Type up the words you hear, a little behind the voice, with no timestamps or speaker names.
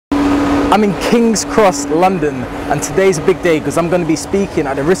I'm in King's Cross, London, and today's a big day because I'm going to be speaking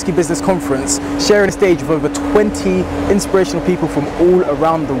at the Risky Business Conference, sharing a stage with over 20 inspirational people from all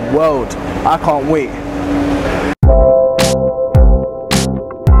around the world. I can't wait.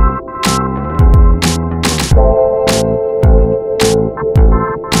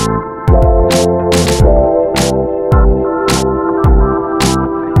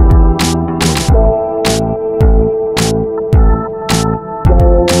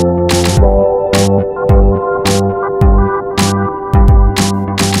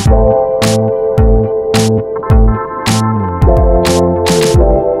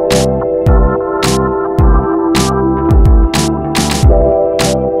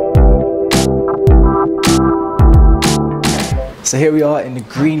 So here we are in the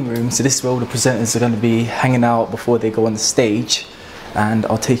green room. So this is where all the presenters are going to be hanging out before they go on the stage. And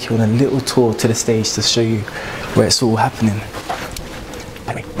I'll take you on a little tour to the stage to show you where it's all happening.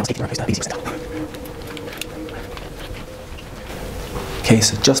 Okay,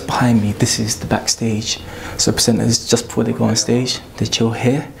 so just behind me, this is the backstage. So presenters, just before they go on stage, they chill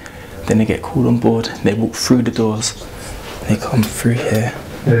here. Then they get called on board. They walk through the doors. They come through here.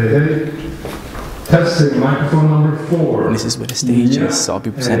 Testing microphone number 4. And this is where the stage is, so I'll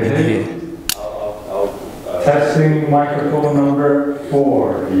be presenting here. Testing microphone number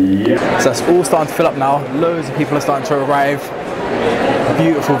 4. Yeah. So that's all starting to fill up now. Loads of people are starting to arrive.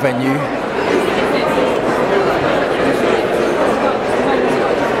 Beautiful venue.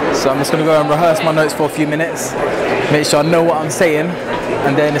 So I'm just going to go and rehearse my notes for a few minutes, make sure I know what I'm saying,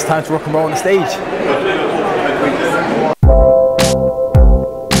 and then it's time to rock and roll on the stage.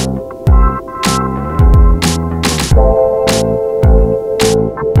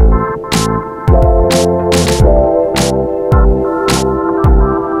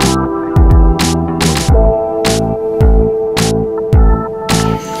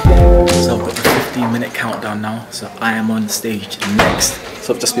 Countdown now, so I am on stage next.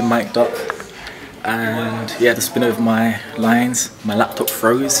 So I've just been mic'd up and yeah, just been over my lines. My laptop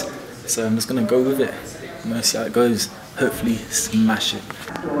froze, so I'm just gonna go with it. I'm gonna see how it goes. Hopefully smash it.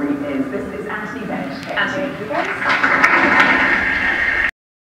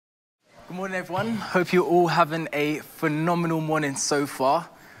 Good morning everyone, hope you're all having a phenomenal morning so far.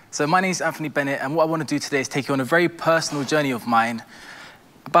 So my name is Anthony Bennett, and what I want to do today is take you on a very personal journey of mine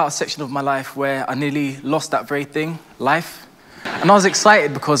about a section of my life where I nearly lost that very thing, life. And I was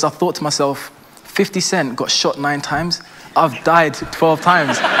excited because I thought to myself, 50 Cent got shot 9 times, I've died 12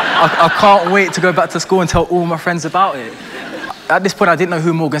 times. I can't wait to go back to school and tell all my friends about it. At this point, I didn't know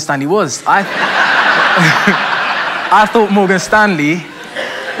who Morgan Stanley was. I thought Morgan Stanley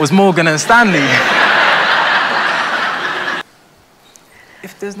was Morgan and Stanley.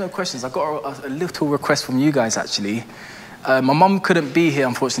 If there's no questions, I've got a little request from you guys, actually. My mum couldn't be here,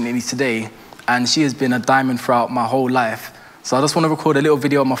 unfortunately, today, and she has been a diamond throughout my whole life. So I just want to record a little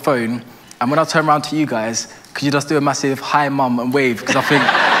video on my phone, and when I turn around to you guys, could you just do a massive hi, mum, and wave? Because I think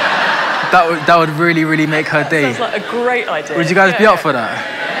that would really, really make her day. Sounds like a great idea. Would you guys be up for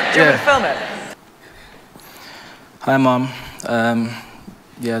that? Do you want to film it? Hi, mum.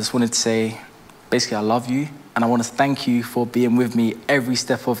 Yeah, I just wanted to say, basically, I love you. And I want to thank you for being with me every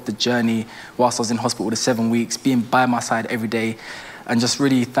step of the journey whilst I was in hospital the 7 weeks, being by my side every day, and just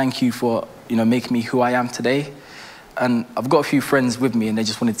really thank you for, making me who I am today. And I've got a few friends with me, and they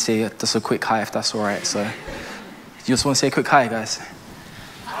just wanted to say just a quick hi, if that's all right. So, you just want to say a quick hi, guys?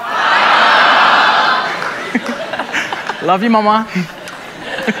 Love you, mama.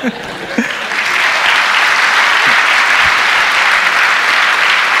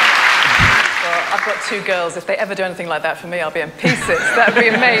 I've got 2 girls. If they ever do anything like that for me, I'll be in pieces. That would be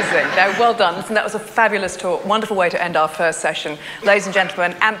amazing. No, well done. Listen, that was a fabulous talk. Wonderful way to end our first session. Ladies and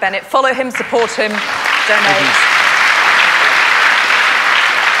gentlemen, IAmAntBennett. Follow him, support him, donate.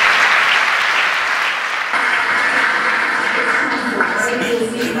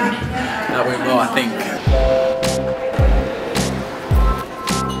 That went well, I think.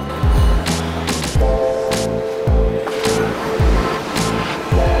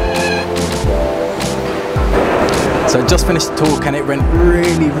 So I just finished the talk and it went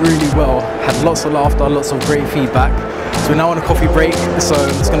really, really well. Had lots of laughter, lots of great feedback. So we're now on a coffee break, so I'm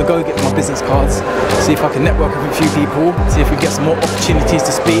just gonna go get my business cards, see if I can network with a few people, see if we get some more opportunities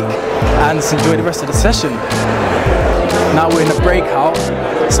to speak, and just enjoy the rest of the session. Now we're in a breakout,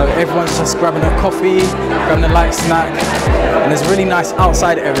 so everyone's just grabbing a coffee, grabbing a light snack, and there's a really nice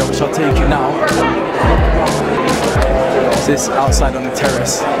outside area which I'll take you now. So this outside on the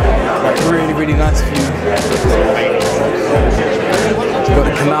terrace, like really, really nice view. Got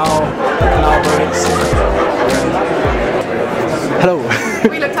the canal roads. Hello.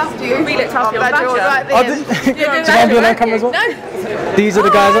 We looked after you. We looked after you on Badger was Badger. right there. Oh, do you want to be on that camera as well? No. These are the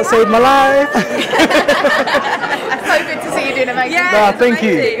guys that saved my life. So good to see you doing amazing. Yeah, Nah, it was thank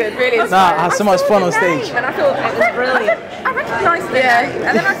you. amazing. Good, really. Nah, I had so much fun on The name, stage. and I thought it was brilliant. I recognised the name,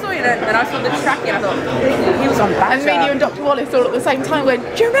 and then I saw you, and I saw the tracking, and I thought he was on Badger. And me, you and Dr. Wallace all at the same time went,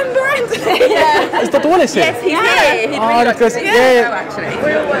 do you remember Anthony? Yeah. Is Dr. Wallace here? Yes, he's here. He'd really like to because, see yeah. you now, actually.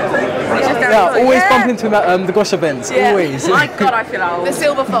 Yeah, always bump into him at the Gosh events. Yeah. Always. My God, I feel old. The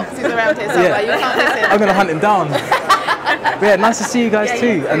silver fox is around here somewhere. You can't miss I'm him. gonna hunt him down. But yeah, nice to see you guys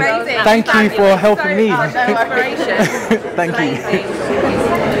too, and amazing. thank you for helping me. Thank Thank you.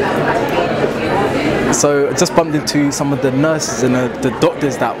 So I just bumped into some of the nurses and the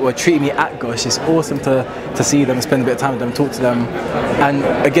doctors that were treating me at Gosh. It's awesome to see them, spend a bit of time with them, talk to them, and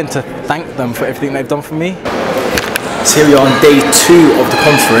again to thank them for everything they've done for me. So here we are on day 2 of the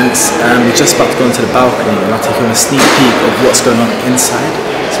conference, and we're just about to go into the balcony, and I'll take you on a sneak peek of what's going on inside.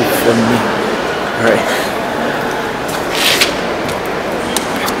 So follow me. Alright.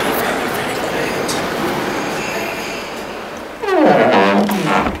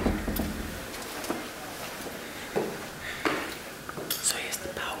 So here's the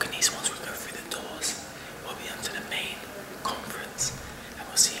balconies. Once we go through the doors, we'll be onto the main conference, and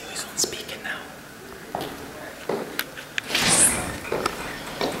we'll see who's on speaking now.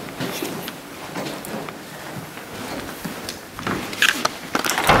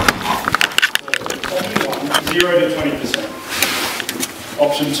 0 to 20%.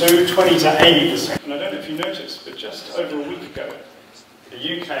 Option 2, 20 to 80%. And I don't know if you noticed, but just over a week ago, the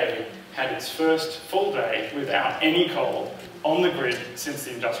UK had its first full day without any coal on the grid since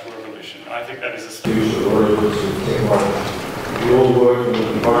the Industrial Revolution. And I think that is a step. We all work in an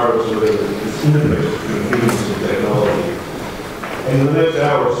environment where it's integrated convenience and technology. In the next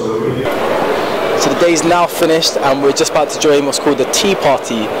hour or so, So the day's now finished, and we're just about to join what's called the tea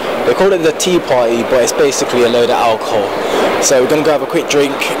party. They call it the tea party, but it's basically a load of alcohol. So we're going to go have a quick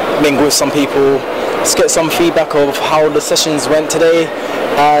drink, mingle with some people, let's get some feedback of how the sessions went today,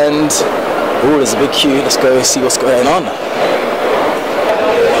 and oh, there's a big queue. Let's go see what's going on.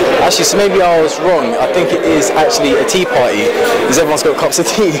 Actually, so maybe I was wrong. I think it is actually a tea party because everyone's got cups of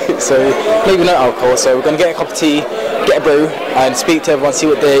tea. So maybe no alcohol. So we're going to get a cup of tea, get a brew, and speak to everyone, see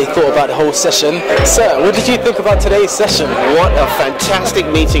what they thought about the whole session. Sir, what did you think about today's session? What a fantastic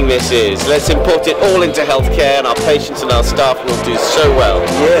meeting this is. Let's import it all into healthcare, and our patients and our staff will do so well.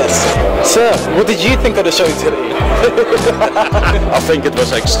 Yes. Sir, what did you think of the show today? I think it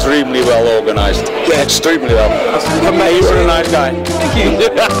was extremely well organized. Yeah, extremely well. Amazing. You're a nice guy. Thank you.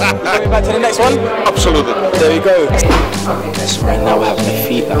 Going back to the next one? Absolutely. There we go. So right now we're having a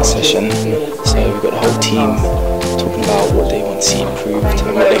feedback session. So we've got the whole team talking about what they want to see improved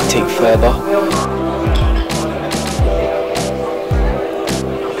and what they can take further.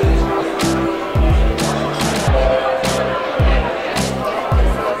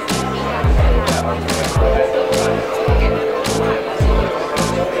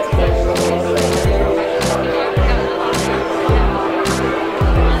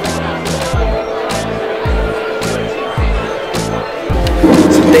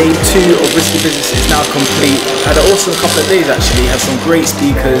 Day 2 of Risky Business is now complete. Had an awesome couple of days actually, had some great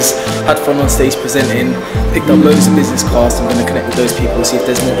speakers, had fun on stage presenting, picked up loads of business cards. I'm going to connect with those people, see if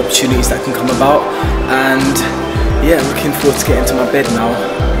there's more opportunities that can come about, and yeah, looking forward to getting to my bed now,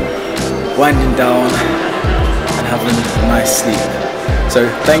 winding down and having a nice sleep. So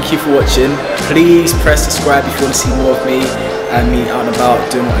thank you for watching. Please press subscribe if you want to see more of me and me out and about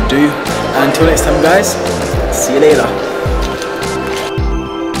doing what I do. And until next time guys, see you later.